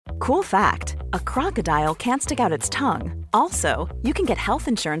Cool fact, a crocodile can't stick out its tongue. Also, you can get health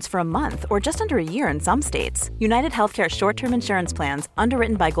insurance for a month or just under a year in some states. United Healthcare short-term insurance plans,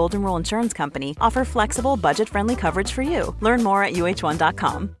 underwritten by Golden Rule Insurance Company, offer flexible, budget-friendly coverage for you. Learn more at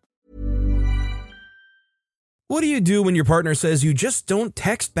uh1.com. What do you do when your partner says you just don't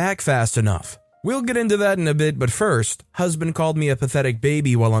text back fast enough? We'll get into that in a bit, but first, husband called me a pathetic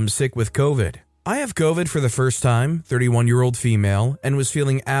baby while I'm sick with COVID. I have COVID for the first time, 31-year-old female, and was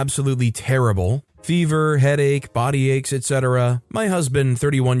feeling absolutely terrible. Fever, headache, body aches, etc. My husband,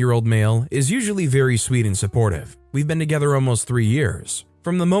 31-year-old male, is usually very sweet and supportive. We've been together almost 3 years.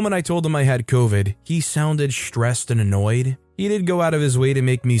 From the moment I told him I had COVID, he sounded stressed and annoyed. He did go out of his way to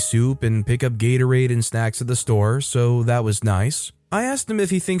make me soup and pick up Gatorade and snacks at the store, so that was nice. I asked him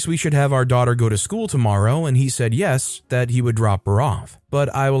if he thinks we should have our daughter go to school tomorrow, and he said yes, that he would drop her off.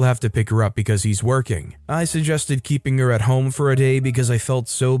 But I will have to pick her up because he's working. I suggested keeping her at home for a day because I felt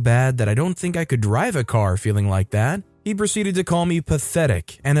so bad that I don't think I could drive a car feeling like that. He proceeded to call me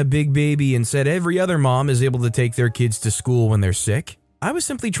pathetic and a big baby and said every other mom is able to take their kids to school when they're sick. I was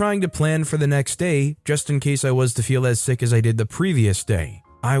simply trying to plan for the next day, just in case I was to feel as sick as I did the previous day.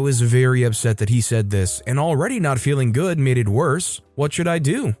 I was very upset that he said this, and already not feeling good made it worse. What should I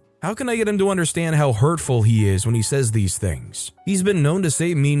do? How can I get him to understand how hurtful he is when he says these things? He's been known to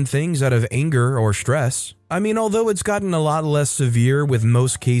say mean things out of anger or stress. I mean, although it's gotten a lot less severe with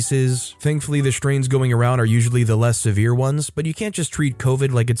most cases, thankfully the strains going around are usually the less severe ones, but you can't just treat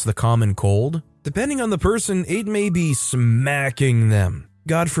COVID like it's the common cold. Depending on the person, it may be smacking them.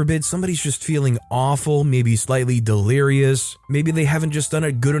 God forbid somebody's just feeling awful, maybe slightly delirious, maybe they haven't just done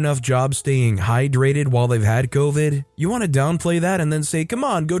a good enough job staying hydrated while they've had COVID. You want to downplay that and then say, come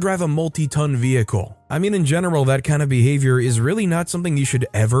on, go drive a multi-ton vehicle. I mean, in general, that kind of behavior is really not something you should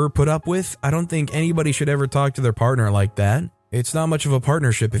ever put up with. I don't think anybody should ever talk to their partner like that. It's not much of a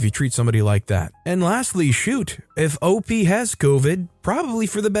partnership if you treat somebody like that. And lastly, shoot, if OP has COVID, probably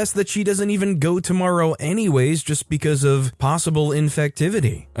for the best that she doesn't even go tomorrow anyways just because of possible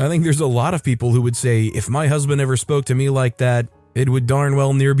infectivity. I think there's a lot of people who would say, if my husband ever spoke to me like that, it would darn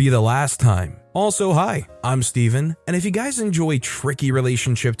well near be the last time. Also, hi, I'm Steven, and if you guys enjoy tricky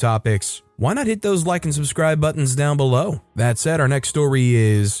relationship topics, why not hit those like and subscribe buttons down below? That said, our next story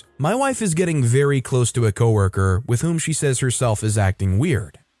is, my wife is getting very close to a coworker with whom she says herself is acting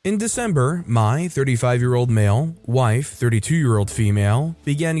weird. In December, my 35-year-old male, wife, 32-year-old female,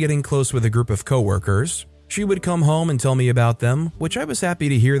 began getting close with a group of coworkers. She would come home and tell me about them, which I was happy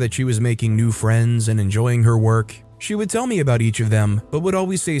to hear that she was making new friends and enjoying her work. She would tell me about each of them, but would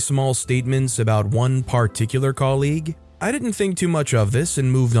always say small statements about one particular colleague. I didn't think too much of this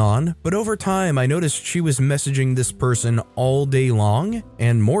and moved on, but over time I noticed she was messaging this person all day long,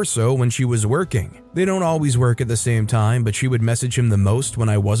 and more so when she was working. They don't always work at the same time, but she would message him the most when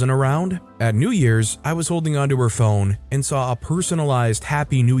I wasn't around. At New Year's, I was holding onto her phone and saw a personalized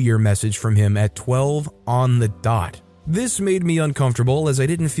Happy New Year message from him at 12 on the dot. This made me uncomfortable as I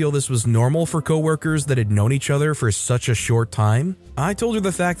didn't feel this was normal for coworkers that had known each other for such a short time. I told her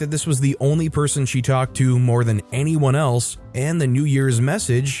the fact that this was the only person she talked to more than anyone else, and the New Year's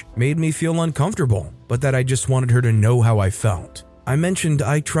message made me feel uncomfortable, but that I just wanted her to know how I felt. I mentioned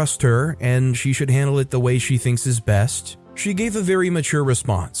I trust her and she should handle it the way she thinks is best. She gave a very mature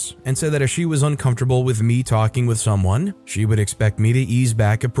response and said that if she was uncomfortable with me talking with someone, she would expect me to ease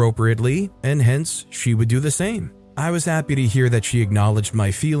back appropriately, and hence she would do the same. I was happy to hear that she acknowledged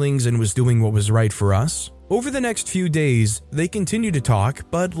my feelings and was doing what was right for us. Over the next few days, they continued to talk,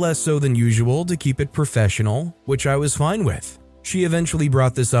 but less so than usual to keep it professional, which I was fine with. She eventually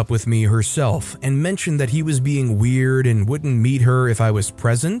brought this up with me herself and mentioned that he was being weird and wouldn't meet her if I was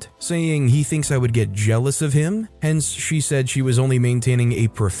present, saying he thinks I would get jealous of him. Hence, she said she was only maintaining a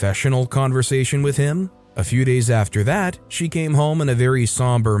professional conversation with him. A few days after that, she came home in a very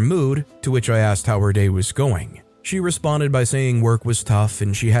somber mood, to which I asked how her day was going. She responded by saying work was tough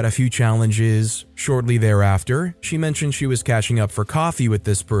and she had a few challenges. Shortly thereafter, she mentioned she was catching up for coffee with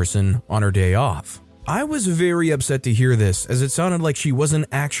this person on her day off. I was very upset to hear this, as it sounded like she wasn't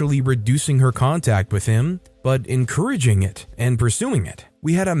actually reducing her contact with him, but encouraging it and pursuing it.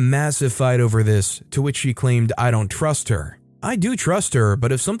 We had a massive fight over this, to which she claimed I don't trust her. I do trust her,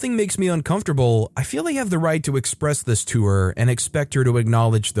 but if something makes me uncomfortable, I feel I have the right to express this to her and expect her to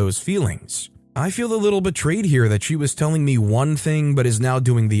acknowledge those feelings. I feel a little betrayed here that she was telling me one thing but is now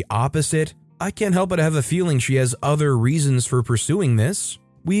doing the opposite. I can't help but have a feeling she has other reasons for pursuing this.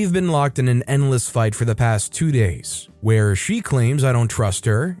 We've been locked in an endless fight for the past 2 days, where she claims I don't trust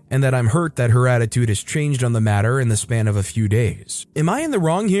her and that I'm hurt that her attitude has changed on the matter in the span of a few days. Am I in the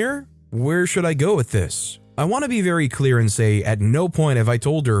wrong here? Where should I go with this? I want to be very clear and say at no point have I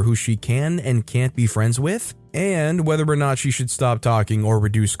told her who she can and can't be friends with, and whether or not she should stop talking or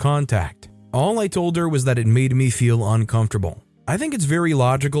reduce contact. All I told her was that it made me feel uncomfortable. I think it's very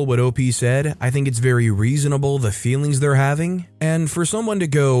logical what OP said. I think it's very reasonable, the feelings they're having. And for someone to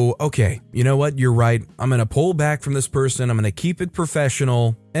go, okay, you know what, you're right, I'm going to pull back from this person, I'm going to keep it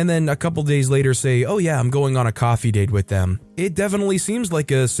professional, and then a couple days later say, oh yeah, I'm going on a coffee date with them. It definitely seems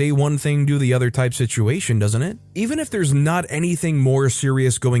like a say one thing, do the other type situation, doesn't it? Even if there's not anything more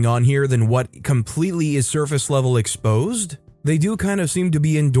serious going on here than what completely is surface level exposed, they do kind of seem to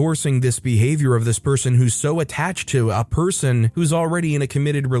be endorsing this behavior of this person who's so attached to a person who's already in a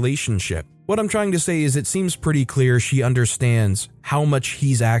committed relationship. What I'm trying to say is it seems pretty clear she understands how much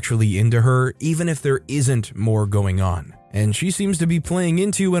he's actually into her, even if there isn't more going on. And she seems to be playing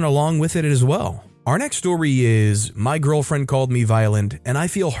into and along with it as well. Our next story is, my girlfriend called me violent and I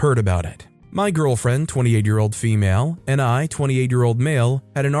feel hurt about it. My girlfriend, 28-year-old female, and I, 28-year-old male,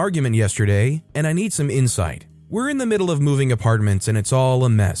 had an argument yesterday and I need some insight. We're in the middle of moving apartments and it's all a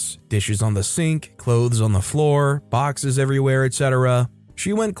mess. Dishes on the sink, clothes on the floor, boxes everywhere, etc.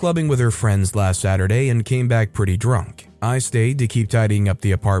 She went clubbing with her friends last Saturday and came back pretty drunk. I stayed to keep tidying up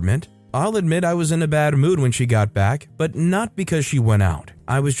the apartment. I'll admit I was in a bad mood when she got back, but not because she went out.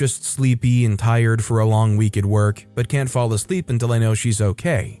 I was just sleepy and tired for a long week at work, but can't fall asleep until I know she's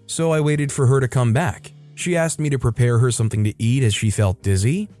okay. So I waited for her to come back. She asked me to prepare her something to eat as she felt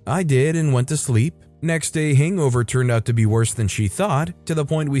dizzy. I did and went to sleep. Next day, hangover turned out to be worse than she thought, to the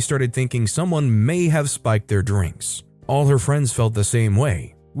point we started thinking someone may have spiked their drinks. All her friends felt the same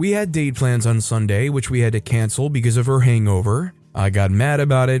way. We had date plans on Sunday, which we had to cancel because of her hangover. I got mad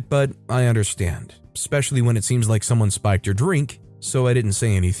about it, but I understand, especially when it seems like someone spiked her drink, so I didn't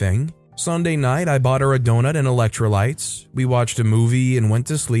say anything. Sunday night, I bought her a donut and electrolytes. We watched a movie and went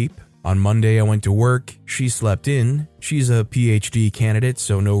to sleep. On Monday, I went to work. She slept in. She's a PhD candidate,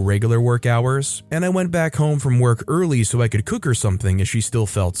 so no regular work hours. And I went back home from work early so I could cook her something as she still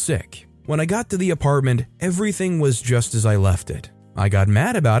felt sick. When I got to the apartment, everything was just as I left it. I got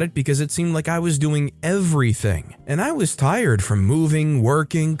mad about it because it seemed like I was doing everything, and I was tired from moving,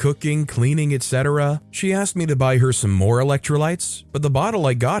 working, cooking, cleaning, etc. She asked me to buy her some more electrolytes, but the bottle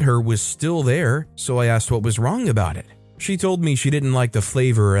I got her was still there, so I asked what was wrong about it. She told me she didn't like the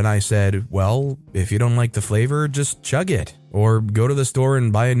flavor, and I said, well, if you don't like the flavor, just chug it, or go to the store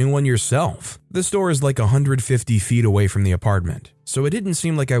and buy a new one yourself. The store is like 150 feet away from the apartment, so it didn't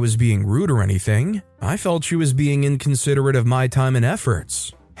seem like I was being rude or anything. I felt she was being inconsiderate of my time and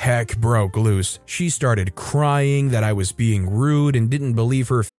efforts. Heck broke loose. She started crying that I was being rude and didn't believe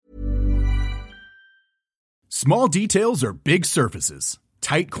her. Small details are big surfaces.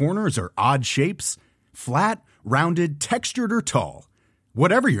 Tight corners are odd shapes. Flat, rounded, textured, or tall.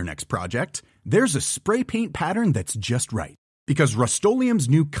 Whatever your next project, there's a spray paint pattern that's just right. Because Rust-Oleum's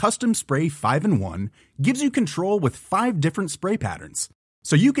new Custom Spray 5-in-1 gives you control with 5 different spray patterns.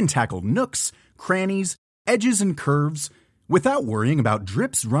 So you can tackle nooks, crannies, edges, and curves without worrying about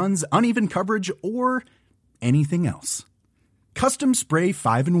drips, runs, uneven coverage, or anything else. Custom Spray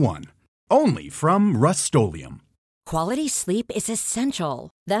 5-in-1. Only from Rust-Oleum. Quality sleep is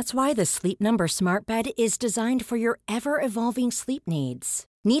essential. That's why the Sleep Number Smart Bed is designed for your ever-evolving sleep needs.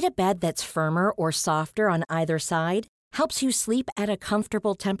 Need a bed that's firmer or softer on either side? Helps you sleep at a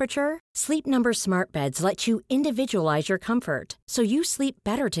comfortable temperature? Sleep Number Smart Beds let you individualize your comfort, so you sleep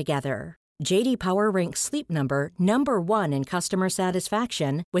better together. J.D. Power ranks Sleep Number number 1 in customer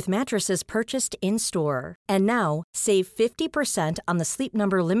satisfaction with mattresses purchased in-store. And now, save 50% on the Sleep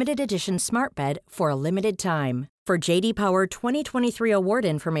Number Limited Edition Smart Bed for a limited time. For J.D. Power 2023 award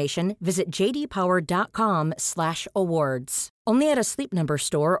information, visit jdpower.com/awards. Only at a Sleep Number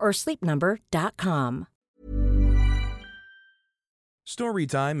store or sleepnumber.com.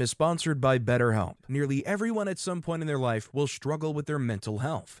 Storytime is sponsored by BetterHelp. Nearly everyone at some point in their life will struggle with their mental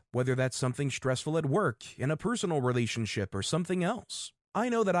health, whether that's something stressful at work, in a personal relationship, or something else. I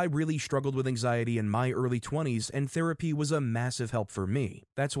know that I really struggled with anxiety in my early 20s, and therapy was a massive help for me.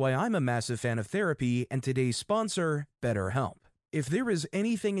 That's why I'm a massive fan of therapy and today's sponsor, BetterHelp. If there is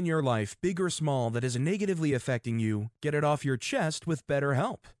anything in your life, big or small, that is negatively affecting you, get it off your chest with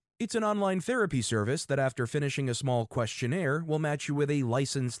BetterHelp. It's an online therapy service that, after finishing a small questionnaire, will match you with a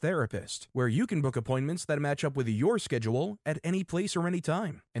licensed therapist, where you can book appointments that match up with your schedule at any place or any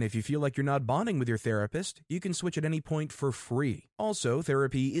time. And if you feel like you're not bonding with your therapist, you can switch at any point for free. Also,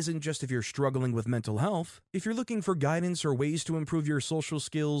 therapy isn't just if you're struggling with mental health. If you're looking for guidance or ways to improve your social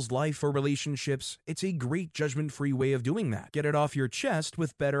skills, life, or relationships, it's a great judgment-free way of doing that. Get it off your chest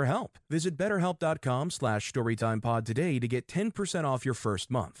with BetterHelp. Visit BetterHelp.com/StorytimePod today to get 10% off your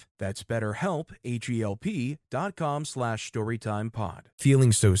first month. That's BetterHelp, HELP.com/StorytimePod.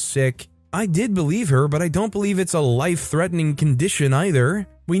 Feeling so sick. I did believe her, but I don't believe it's a life-threatening condition either.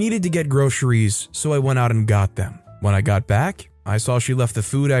 We needed to get groceries, so I went out and got them. When I got back, I saw she left the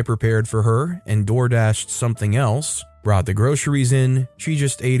food I prepared for her and DoorDashed something else, brought the groceries in, she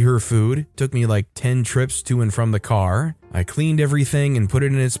just ate her food, took me like 10 trips to and from the car. I cleaned everything and put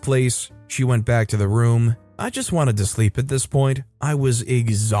it in its place. She went back to the room. I just wanted to sleep at this point. I was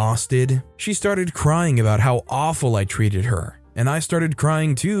exhausted. She started crying about how awful I treated her, and I started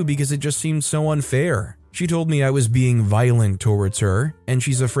crying too because it just seemed so unfair. She told me I was being violent towards her, and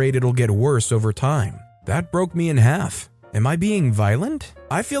she's afraid it'll get worse over time. That broke me in half. Am I being violent?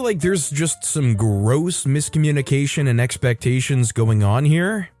 I feel like there's just some gross miscommunication and expectations going on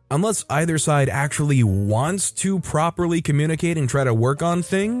here. Unless either side actually wants to properly communicate and try to work on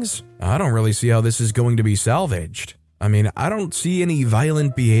things, I don't really see how this is going to be salvaged. I mean, I don't see any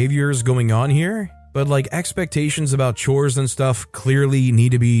violent behaviors going on here, but like expectations about chores and stuff clearly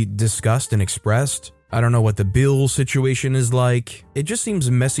need to be discussed and expressed. I don't know what the bill situation is like. It just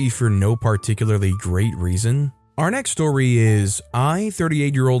seems messy for no particularly great reason. Our next story is, I,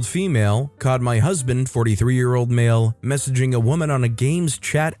 38-year-old female, caught my husband, 43-year-old male, messaging a woman on a games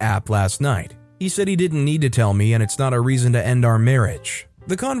chat app last night. He said he didn't need to tell me and it's not a reason to end our marriage.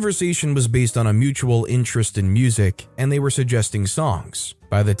 The conversation was based on a mutual interest in music and they were suggesting songs.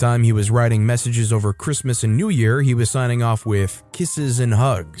 By the time he was writing messages over Christmas and New Year, he was signing off with kisses and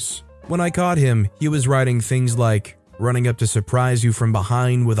hugs. When I caught him, he was writing things like, running up to surprise you from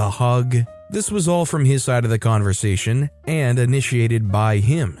behind with a hug. This was all from his side of the conversation and initiated by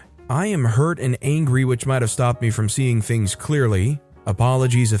him. I am hurt and angry, which might have stopped me from seeing things clearly.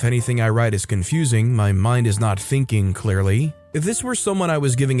 Apologies if anything I write is confusing, my mind is not thinking clearly. If this were someone I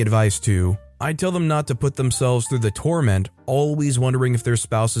was giving advice to, I'd tell them not to put themselves through the torment, always wondering if their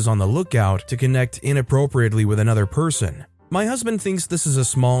spouse is on the lookout to connect inappropriately with another person. My husband thinks this is a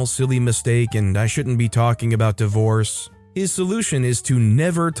small, silly mistake and I shouldn't be talking about divorce. His solution is to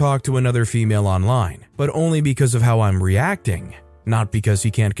never talk to another female online, but only because of how I'm reacting. Not because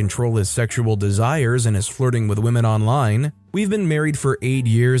he can't control his sexual desires and is flirting with women online. We've been married for 8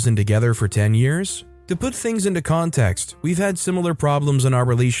 years and together for 10 years. To put things into context, we've had similar problems in our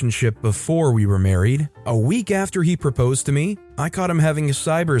relationship before we were married. A week after he proposed to me, I caught him having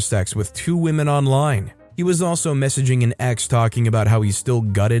cyber sex with 2 women online. He was also messaging an ex talking about how he's still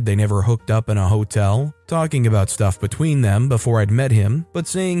gutted they never hooked up in a hotel, talking about stuff between them before I'd met him, but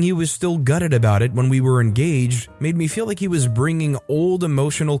saying he was still gutted about it when we were engaged made me feel like he was bringing old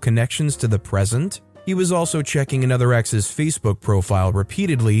emotional connections to the present. He was also checking another ex's Facebook profile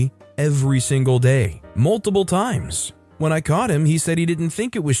repeatedly every single day, multiple times. When I caught him, he said he didn't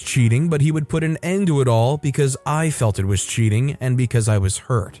think it was cheating, but he would put an end to it all because I felt it was cheating and because I was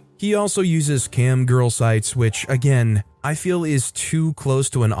hurt. He also uses cam girl sites, which, again, I feel is too close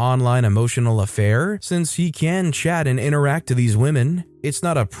to an online emotional affair since he can chat and interact to these women. It's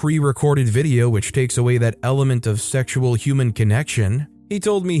not a pre-recorded video which takes away that element of sexual human connection. He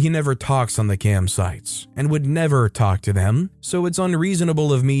told me he never talks on the cam sites and would never talk to them, so it's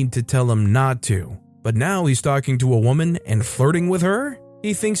unreasonable of me to tell him not to. But now he's talking to a woman and flirting with her?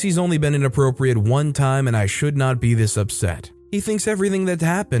 He thinks he's only been inappropriate one time and I should not be this upset. He thinks everything that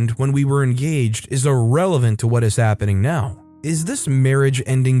happened when we were engaged is irrelevant to what is happening now. Is this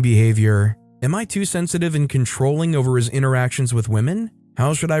marriage-ending behavior? Am I too sensitive and controlling over his interactions with women?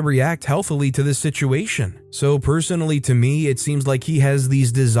 How should I react healthily to this situation? So personally to me, it seems like he has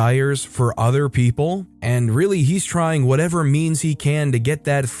these desires for other people, and really he's trying whatever means he can to get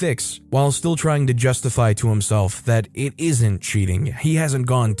that fix while still trying to justify to himself that it isn't cheating. He hasn't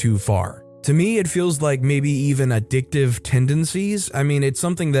gone too far. To me, it feels like maybe even addictive tendencies. I mean, it's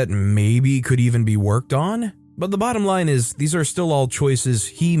something that maybe could even be worked on. But the bottom line is, these are still all choices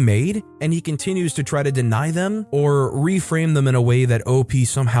he made, and he continues to try to deny them or reframe them in a way that OP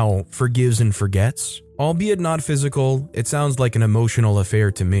somehow forgives and forgets. Albeit not physical, it sounds like an emotional affair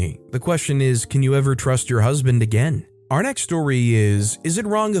to me. The question is, can you ever trust your husband again? Our next story is it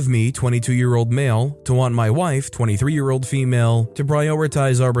wrong of me, 22-year-old male, to want my wife, 23-year-old female, to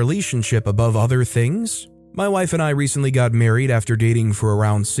prioritize our relationship above other things? My wife and I recently got married after dating for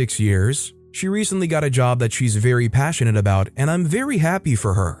around 6 years. She recently got a job that she's very passionate about, and I'm very happy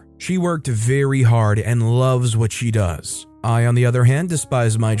for her. She worked very hard and loves what she does. I, on the other hand,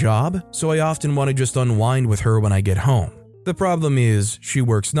 despise my job, so I often want to just unwind with her when I get home. The problem is, she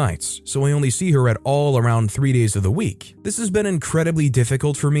works nights, so I only see her at all around 3 days of the week. This has been incredibly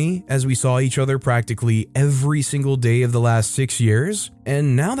difficult for me, as we saw each other practically every single day of the last 6 years,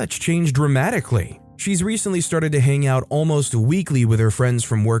 and now that's changed dramatically. She's recently started to hang out almost weekly with her friends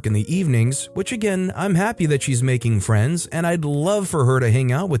from work in the evenings, which again, I'm happy that she's making friends and I'd love for her to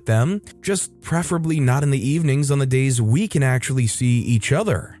hang out with them, just preferably not in the evenings on the days we can actually see each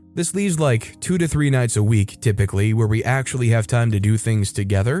other. This leaves like 2 to 3 nights a week typically where we actually have time to do things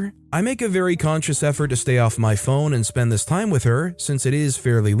together. I make a very conscious effort to stay off my phone and spend this time with her since it is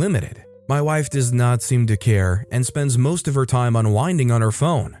fairly limited. My wife does not seem to care and spends most of her time unwinding on her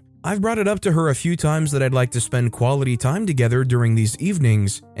phone. I've brought it up to her a few times that I'd like to spend quality time together during these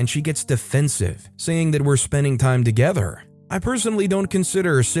evenings, and she gets defensive, saying that we're spending time together. I personally don't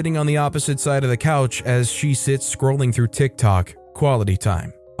consider sitting on the opposite side of the couch as she sits scrolling through TikTok quality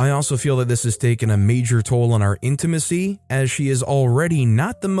time. I also feel that this has taken a major toll on our intimacy, as she is already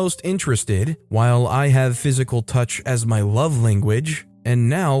not the most interested, while I have physical touch as my love language. And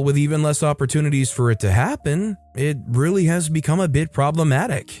now, with even less opportunities for it to happen, it really has become a bit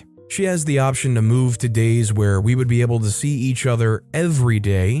problematic. She has the option to move to days where we would be able to see each other every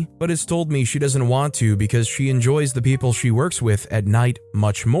day, but has told me she doesn't want to because she enjoys the people she works with at night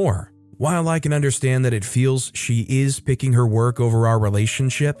much more. While I can understand that it feels she is picking her work over our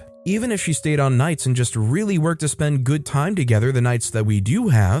relationship, even if she stayed on nights and just really worked to spend good time together the nights that we do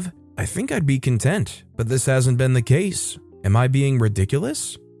have, I think I'd be content, but this hasn't been the case. Am I being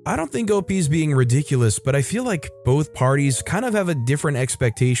ridiculous? I don't think OP's being ridiculous, but I feel like both parties kind of have a different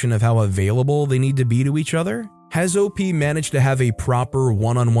expectation of how available they need to be to each other. Has OP managed to have a proper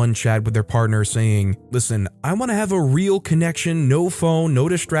one-on-one chat with their partner saying, listen, I want to have a real connection, no phone, no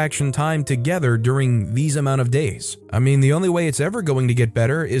distraction time together during these amount of days? I mean, the only way it's ever going to get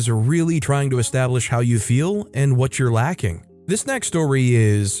better is really trying to establish how you feel and what you're lacking. This next story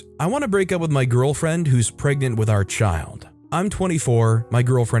is, I want to break up with my girlfriend who's pregnant with our child. I'm 24, my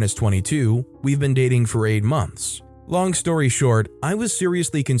girlfriend is 22, we've been dating for 8 months. Long story short, I was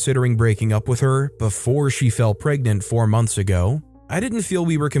seriously considering breaking up with her before she fell pregnant 4 months ago. I didn't feel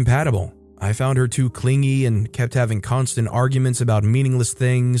we were compatible. I found her too clingy and kept having constant arguments about meaningless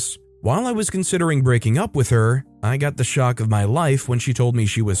things. While I was considering breaking up with her, I got the shock of my life when she told me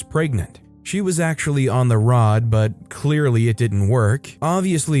she was pregnant. She was actually on the rod, but clearly it didn't work.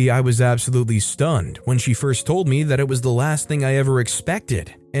 Obviously, I was absolutely stunned when she first told me that it was the last thing I ever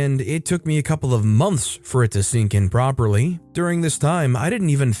expected, and it took me a couple of months for it to sink in properly. During this time, I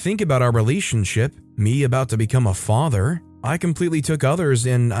didn't even think about our relationship, me about to become a father. I completely took others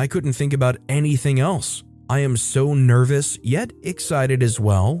and I couldn't think about anything else. I am so nervous, yet excited as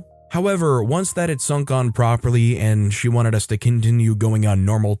well. However, once that had sunk on properly and she wanted us to continue going on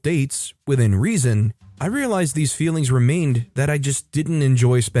normal dates, within reason, I realized these feelings remained that I just didn't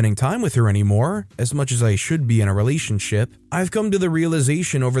enjoy spending time with her anymore, as much as I should be in a relationship. I've come to the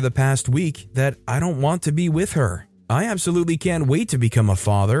realization over the past week that I don't want to be with her. I absolutely can't wait to become a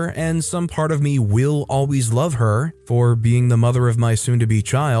father, and some part of me will always love her for being the mother of my soon-to-be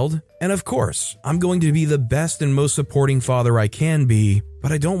child. And of course, I'm going to be the best and most supporting father I can be,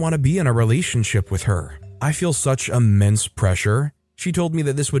 but I don't want to be in a relationship with her. I feel such immense pressure. She told me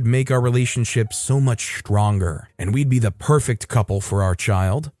that this would make our relationship so much stronger, and we'd be the perfect couple for our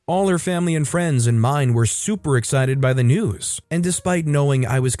child. All her family and friends and mine were super excited by the news, and despite knowing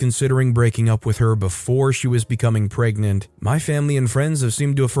I was considering breaking up with her before she was becoming pregnant, my family and friends have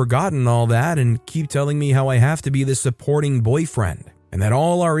seemed to have forgotten all that and keep telling me how I have to be the supporting boyfriend, and that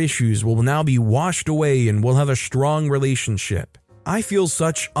all our issues will now be washed away and we'll have a strong relationship. I feel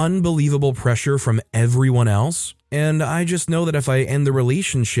such unbelievable pressure from everyone else, and I just know that if I end the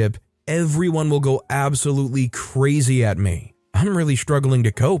relationship, everyone will go absolutely crazy at me. I'm really struggling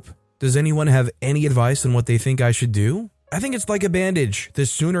to cope. Does anyone have any advice on what they think I should do? I think it's like a bandage. The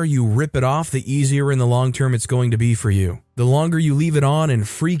sooner you rip it off, the easier in the long term it's going to be for you. The longer you leave it on and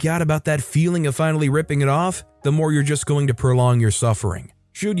freak out about that feeling of finally ripping it off, the more you're just going to prolong your suffering.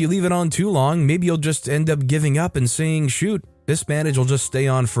 Shoot, you leave it on too long, maybe you'll just end up giving up and saying, shoot, this bandage will just stay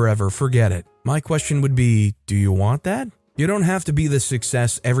on forever, forget it. My question would be, do you want that? You don't have to be the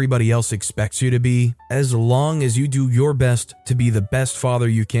success everybody else expects you to be, as long as you do your best to be the best father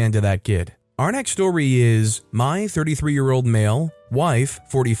you can to that kid. Our next story is, my 33-year-old male, wife,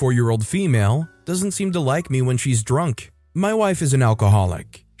 44-year-old female, doesn't seem to like me when she's drunk. My wife is an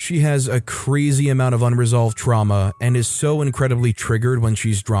alcoholic. She has a crazy amount of unresolved trauma and is so incredibly triggered when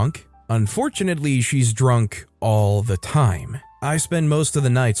she's drunk. Unfortunately, she's drunk all the time. I spend most of the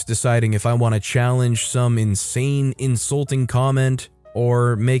nights deciding if I want to challenge some insane, insulting comment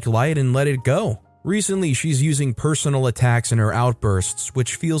or make light and let it go. Recently, she's using personal attacks in her outbursts,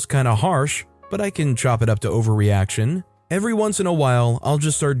 which feels kinda harsh, but I can chop it up to overreaction. Every once in a while, I'll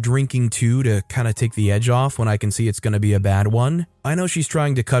just start drinking too to kind of take the edge off when I can see it's going to be a bad one. I know she's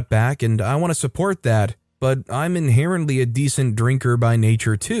trying to cut back and I want to support that, but I'm inherently a decent drinker by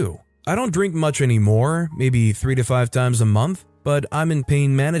nature too. I don't drink much anymore, maybe 3 to 5 times a month, but I'm in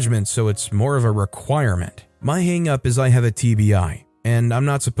pain management, so it's more of a requirement. My hang-up is I have a TBI, and I'm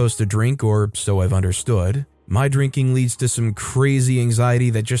not supposed to drink, or so I've understood. My drinking leads to some crazy anxiety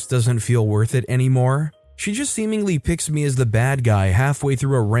that just doesn't feel worth it anymore. She just seemingly picks me as the bad guy halfway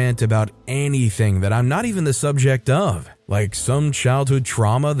through a rant about anything that I'm not even the subject of, like some childhood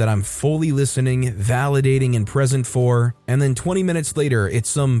trauma that I'm fully listening, validating, and present for, and then 20 minutes later, it's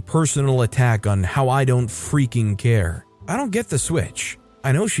some personal attack on how I don't freaking care. I don't get the switch.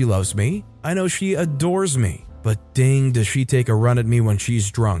 I know she loves me. I know she adores me. But dang, does she take a run at me when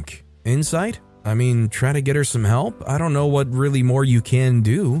she's drunk. Insight? I mean, try to get her some help? I don't know what really more you can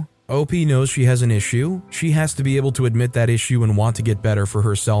do. OP knows she has an issue. She has to be able to admit that issue and want to get better for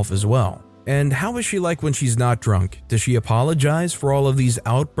herself as well. And how is she like when she's not drunk? Does she apologize for all of these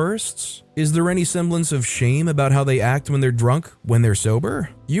outbursts? Is there any semblance of shame about how they act when they're drunk, when they're sober?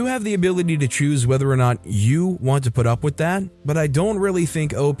 You have the ability to choose whether or not you want to put up with that, but I don't really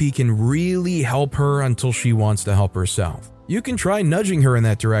think OP can really help her until she wants to help herself. You can try nudging her in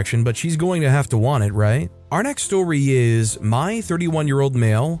that direction, but she's going to have to want it, right? Our next story is my 31-year-old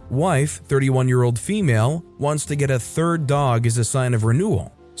male, wife, 31-year-old female, wants to get a third dog as a sign of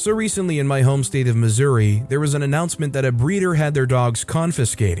renewal. So recently in my home state of Missouri, there was an announcement that a breeder had their dogs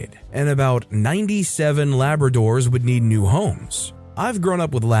confiscated, and about 97 Labradors would need new homes. I've grown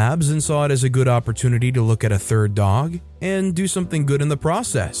up with labs and saw it as a good opportunity to look at a third dog and do something good in the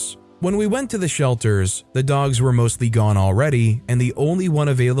process. When we went to the shelters, the dogs were mostly gone already, and the only one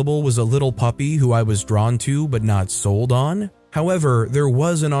available was a little puppy who I was drawn to but not sold on. However, there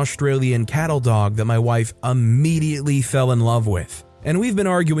was an Australian cattle dog that my wife immediately fell in love with, and we've been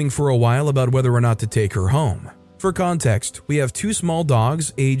arguing for a while about whether or not to take her home. For context, we have 2 small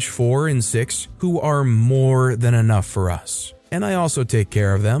dogs, age 4 and 6, who are more than enough for us, and I also take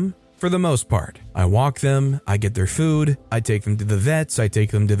care of them. For the most part, I walk them, I get their food, I take them to the vets, I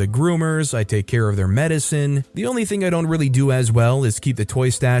take them to the groomers, I take care of their medicine. The only thing I don't really do as well is keep the toy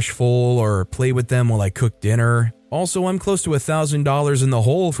stash full or play with them while I cook dinner. Also, I'm close to $1,000 in the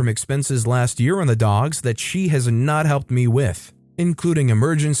hole from expenses last year on the dogs that she has not helped me with, including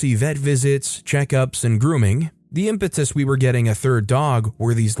emergency vet visits, checkups, and grooming. The impetus we were getting a third dog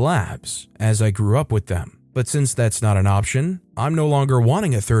were these labs, as I grew up with them. But since that's not an option, I'm no longer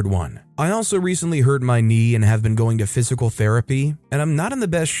wanting a third one. I also recently hurt my knee and have been going to physical therapy, and I'm not in the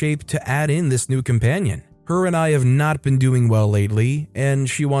best shape to add in this new companion. Her and I have not been doing well lately, and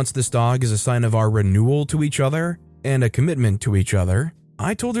she wants this dog as a sign of our renewal to each other and a commitment to each other.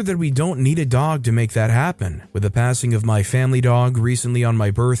 I told her that we don't need a dog to make that happen. With the passing of my family dog recently on my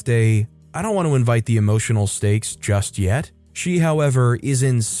birthday, I don't want to invite the emotional stakes just yet. She, however, is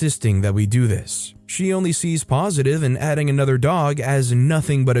insisting that we do this. She only sees positive in adding another dog as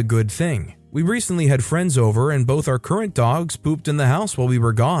nothing but a good thing. We recently had friends over and both our current dogs pooped in the house while we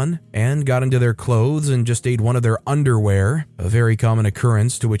were gone and got into their clothes and just ate one of their underwear, a very common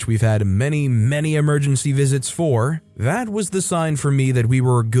occurrence to which we've had many emergency visits for. That was the sign for me that we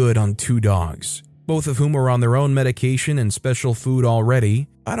were good on 2 dogs, both of whom are on their own medication and special food already.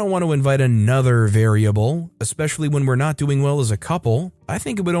 I don't want to invite another variable, especially when we're not doing well as a couple. I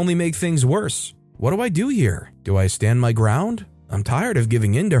think it would only make things worse. What do I do here? Do I stand my ground? I'm tired of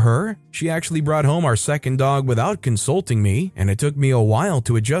giving in to her. She actually brought home our second dog without consulting me, and it took me a while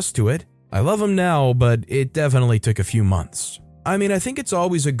to adjust to it. I love him now, but it definitely took a few months. I mean, I think it's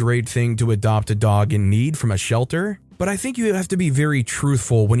always a great thing to adopt a dog in need from a shelter, but I think you have to be very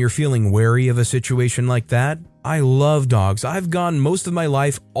truthful when you're feeling wary of a situation like that. I love dogs. I've gone most of my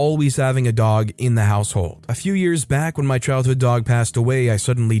life always having a dog in the household. A few years back when my childhood dog passed away, I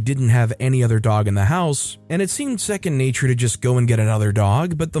suddenly didn't have any other dog in the house, and it seemed second nature to just go and get another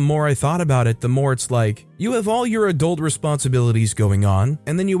dog, but the more I thought about it, the more it's like, you have all your adult responsibilities going on,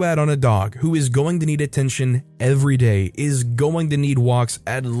 and then you add on a dog who is going to need attention every day, is going to need walks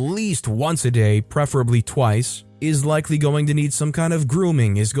at least once a day, preferably twice, is likely going to need some kind of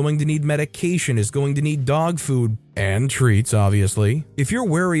grooming, is going to need medication, is going to need dog food, and treats, obviously. If you're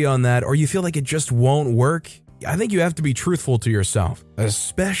wary on that or you feel like it just won't work, I think you have to be truthful to yourself,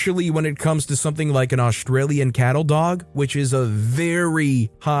 especially when it comes to something like an Australian cattle dog, which is a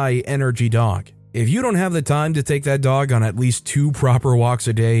very high energy dog. If you don't have the time to take that dog on at least 2 proper walks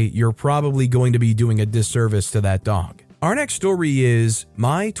a day, you're probably going to be doing a disservice to that dog. Our next story is,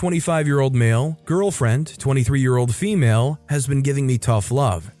 my 25-year-old male girlfriend, 23-year-old female, has been giving me tough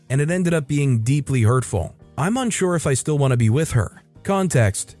love, and it ended up being deeply hurtful. I'm unsure if I still want to be with her.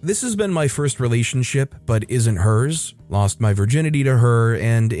 Context: this has been my first relationship, but isn't hers. Lost my virginity to her,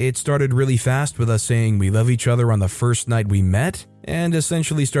 and it started really fast with us saying we love each other on the first night we met, and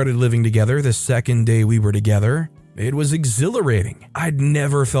essentially started living together the second day we were together. It was exhilarating. I'd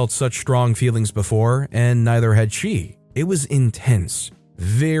never felt such strong feelings before, and neither had she. It was intense.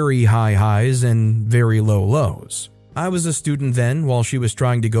 Very high highs and very low lows. I was a student then while she was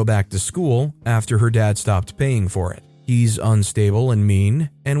trying to go back to school after her dad stopped paying for it. He's unstable and mean,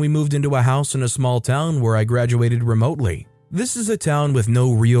 and we moved into a house in a small town where I graduated remotely. This is a town with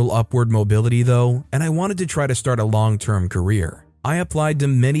no real upward mobility though, and I wanted to try to start a long-term career. I applied to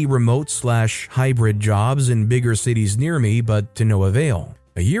many remote/hybrid jobs in bigger cities near me, but to no avail.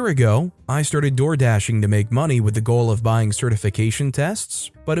 A year ago, I started door dashing to make money with the goal of buying certification tests,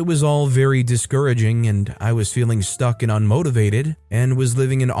 but it was all very discouraging and I was feeling stuck and unmotivated and was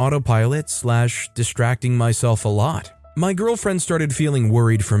living in autopilot/distracting myself a lot. My girlfriend started feeling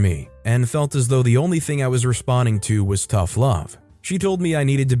worried for me and felt as though the only thing I was responding to was tough love. She told me I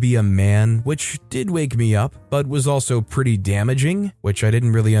needed to be a man, which did wake me up, but was also pretty damaging, which I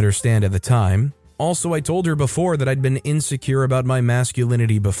didn't really understand at the time. Also, I told her before that I'd been insecure about my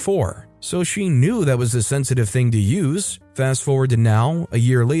masculinity before, so she knew that was a sensitive thing to use. Fast forward to now, a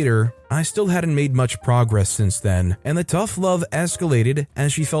year later, I still hadn't made much progress since then, and the tough love escalated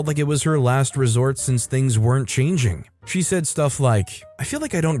as she felt like it was her last resort since things weren't changing. She said stuff like, "I feel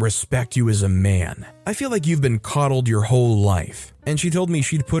like I don't respect you as a man. I feel like you've been coddled your whole life." And she told me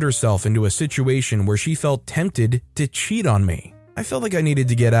she'd put herself into a situation where she felt tempted to cheat on me. I felt like I needed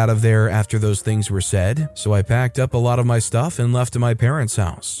to get out of there after those things were said, so I packed up a lot of my stuff and left to my parents'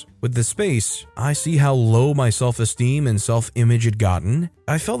 house. With the space, I see how low my self-esteem and self-image had gotten.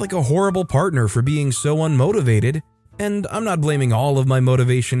 I felt like a horrible partner for being so unmotivated, and I'm not blaming all of my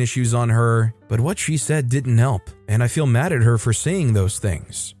motivation issues on her, but what she said didn't help, and I feel mad at her for saying those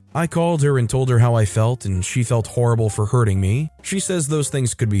things. I called her and told her how I felt, and she felt horrible for hurting me. She says those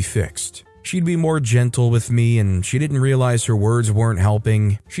things could be fixed. She'd be more gentle with me, and she didn't realize her words weren't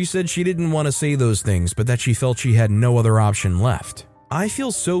helping. She said she didn't want to say those things, but that she felt she had no other option left. I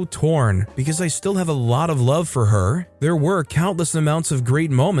feel so torn because I still have a lot of love for her. There were countless amounts of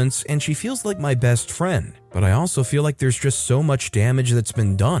great moments, and she feels like my best friend. But I also feel like there's just so much damage that's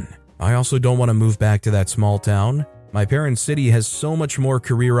been done. I also don't want to move back to that small town. My parents' city has so much more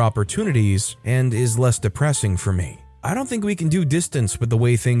career opportunities and is less depressing for me. I don't think we can do distance with the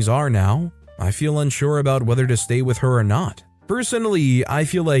way things are now. I feel unsure about whether to stay with her or not. Personally, I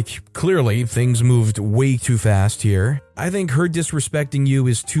feel like clearly things moved way too fast here. I think her disrespecting you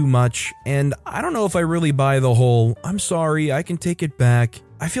is too much, and I don't know if I really buy the whole, "I'm sorry, I can take it back."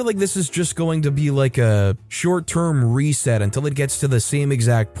 I feel like this is just going to be like a short-term reset until it gets to the same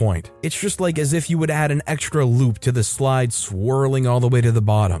exact point. It's just like as if you would add an extra loop to the slide swirling all the way to the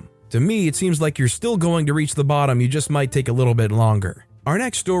bottom. To me, it seems like you're still going to reach the bottom, you just might take a little bit longer. Our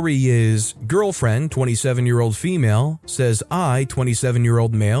next story is, girlfriend, 27-year-old female, says I,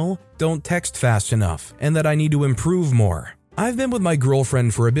 27-year-old male, don't text fast enough, and that I need to improve more. I've been with my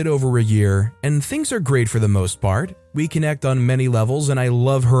girlfriend for a bit over a year, and things are great for the most part. We connect on many levels, and I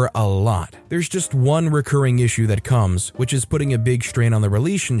love her a lot. There's just one recurring issue that comes, which is putting a big strain on the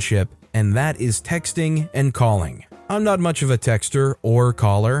relationship, and that is texting and calling. I'm not much of a texter or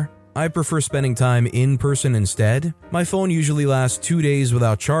caller. I prefer spending time in person instead. My phone usually lasts 2 days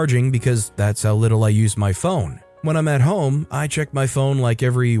without charging because that's how little I use my phone. When I'm at home, I check my phone like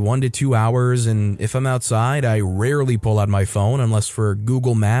every 1 to 2 hours, and if I'm outside, I rarely pull out my phone unless for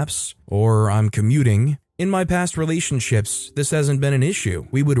Google Maps or I'm commuting. In my past relationships, this hasn't been an issue.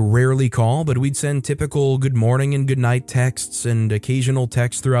 We would rarely call, but we'd send typical good morning and good night texts and occasional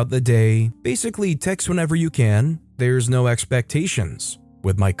texts throughout the day. Basically, text whenever you can. There's no expectations.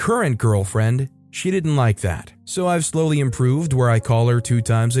 With my current girlfriend, she didn't like that. So I've slowly improved where I call her 2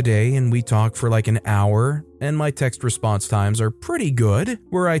 times a day and we talk for like an hour, and my text response times are pretty good,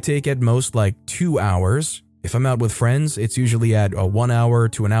 where I take at most like 2 hours. If I'm out with friends, it's usually at a 1 hour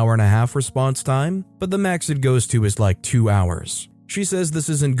to an hour and a half response time, but the max it goes to is like 2 hours. She says this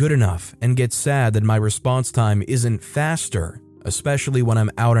isn't good enough and gets sad that my response time isn't faster, especially when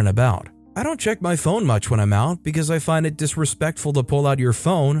I'm out and about. I don't check my phone much when I'm out because I find it disrespectful to pull out your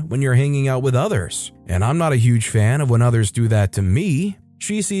phone when you're hanging out with others. And I'm not a huge fan of when others do that to me.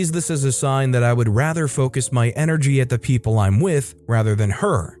 She sees this as a sign that I would rather focus my energy at the people I'm with rather than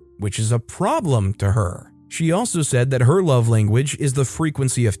her, which is a problem to her. She also said that her love language is the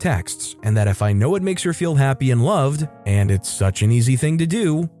frequency of texts, and that if I know it makes her feel happy and loved, and it's such an easy thing to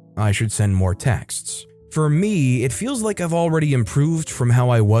do, I should send more texts. For me, it feels like I've already improved from how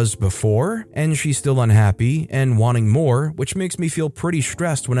I was before, and she's still unhappy and wanting more, which makes me feel pretty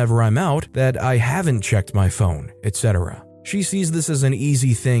stressed whenever I'm out that I haven't checked my phone, etc. She sees this as an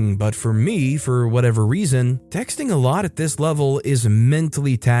easy thing, but for me, for whatever reason, texting a lot at this level is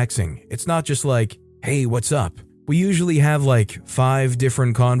mentally taxing. It's not just like, hey, what's up? We usually have like 5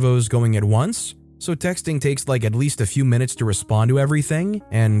 different convos going at once, so texting takes like at least a few minutes to respond to everything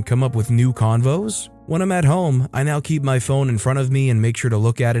and come up with new convos. When I'm at home, I now keep my phone in front of me and make sure to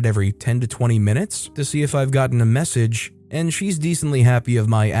look at it every 10 to 20 minutes to see if I've gotten a message, and she's decently happy of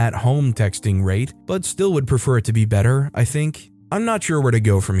my at-home texting rate, but still would prefer it to be better, I think. I'm not sure where to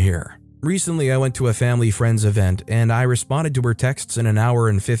go from here. Recently, I went to a family friend's event, and I responded to her texts in an hour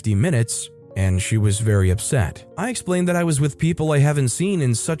and 50 minutes, and she was very upset. I explained that I was with people I haven't seen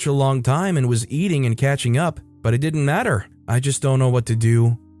in such a long time and was eating and catching up, but it didn't matter. I just don't know what to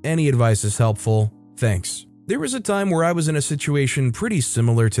do. Any advice is helpful. Thanks. There was a time where I was in a situation pretty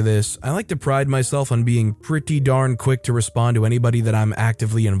similar to this. I like to pride myself on being pretty darn quick to respond to anybody that I'm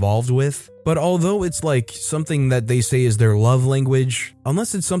actively involved with. But although it's like something that they say is their love language,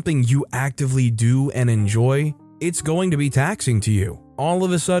 unless it's something you actively do and enjoy, it's going to be taxing to you. All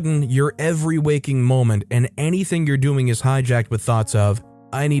of a sudden, your every waking moment and anything you're doing is hijacked with thoughts of,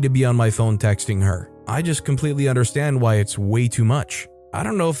 I need to be on my phone texting her. I just completely understand why it's way too much. I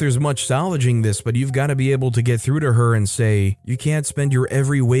don't know if there's much salvaging this, but you've got to be able to get through to her and say, you can't spend your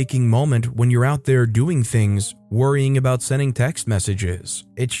every waking moment when you're out there doing things, worrying about sending text messages.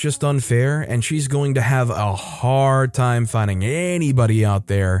 It's just unfair, and she's going to have a hard time finding anybody out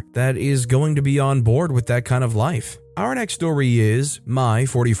there that is going to be on board with that kind of life. Our next story is, my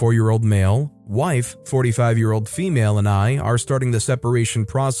 44-year-old male, wife, 45-year-old female, and I are starting the separation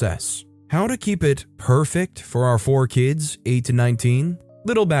process. How to keep it perfect for our 4 kids, 8 to 19?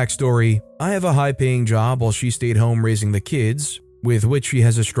 Little backstory, I have a high-paying job while she stayed home raising the kids, with which she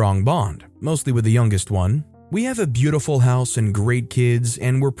has a strong bond, mostly with the youngest one. We have a beautiful house and great kids,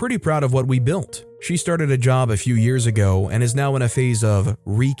 and we're pretty proud of what we built. She started a job a few years ago and is now in a phase of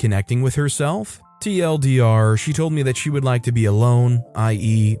reconnecting with herself. TLDR, she told me that she would like to be alone,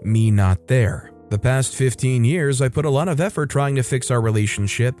 i.e. me not there. The past 15 years, I put a lot of effort trying to fix our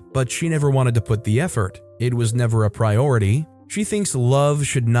relationship, but she never wanted to put the effort. It was never a priority. She thinks love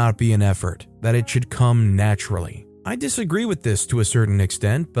should not be an effort, that it should come naturally. I disagree with this to a certain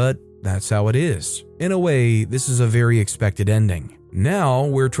extent, but that's how it is. In a way, this is a very expected ending. Now,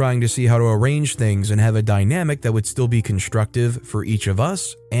 we're trying to see how to arrange things and have a dynamic that would still be constructive for each of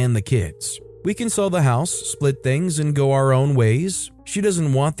us and the kids. We can sell the house, split things, and go our own ways. She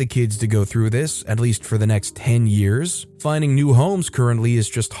doesn't want the kids to go through this, at least for the next 10 years. Finding new homes currently is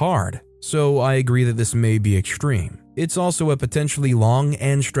just hard, so I agree that this may be extreme. It's also a potentially long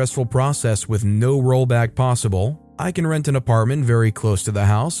and stressful process with no rollback possible. I can rent an apartment very close to the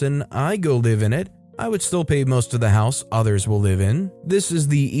house and I go live in it. I would still pay most of the house others will live in. This is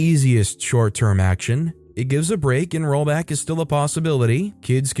the easiest short-term action. It gives a break and rollback is still a possibility.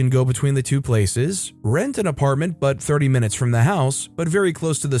 Kids can go between the 2 places. Rent an apartment but 30 minutes from the house, but very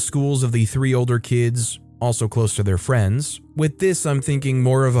close to the schools of the 3 older kids, also close to their friends. With this, I'm thinking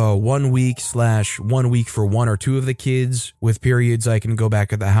more of a 1 week/1 week for 1 or 2 of the kids, with periods I can go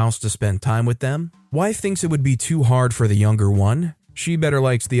back at the house to spend time with them. Wife thinks it would be too hard for the younger one. She better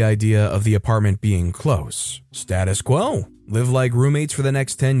likes the idea of the apartment being close. Status quo. Live like roommates for the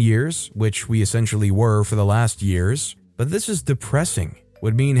next 10 years, which we essentially were for the last years. But this is depressing.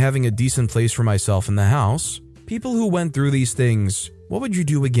 Would mean having a decent place for myself in the house. People who went through these things, what would you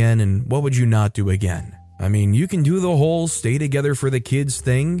do again and what would you not do again? I mean, you can do the whole stay together for the kids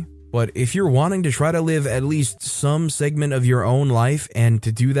thing, but if you're wanting to try to live at least some segment of your own life and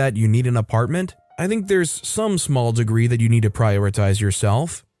to do that you need an apartment, I think there's some small degree that you need to prioritize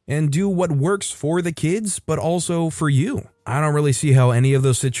yourself and do what works for the kids, but also for you. I don't really see how any of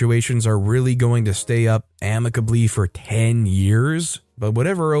those situations are really going to stay up amicably for 10 years, but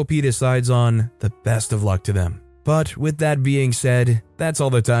whatever OP decides on, the best of luck to them. But with that being said, that's all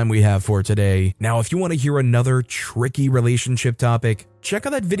the time we have for today. Now, if you want to hear another tricky relationship topic, check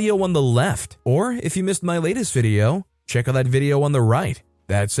out that video on the left. Or if you missed my latest video, check out that video on the right.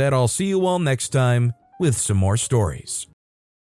 That said, I'll see you all next time with some more stories.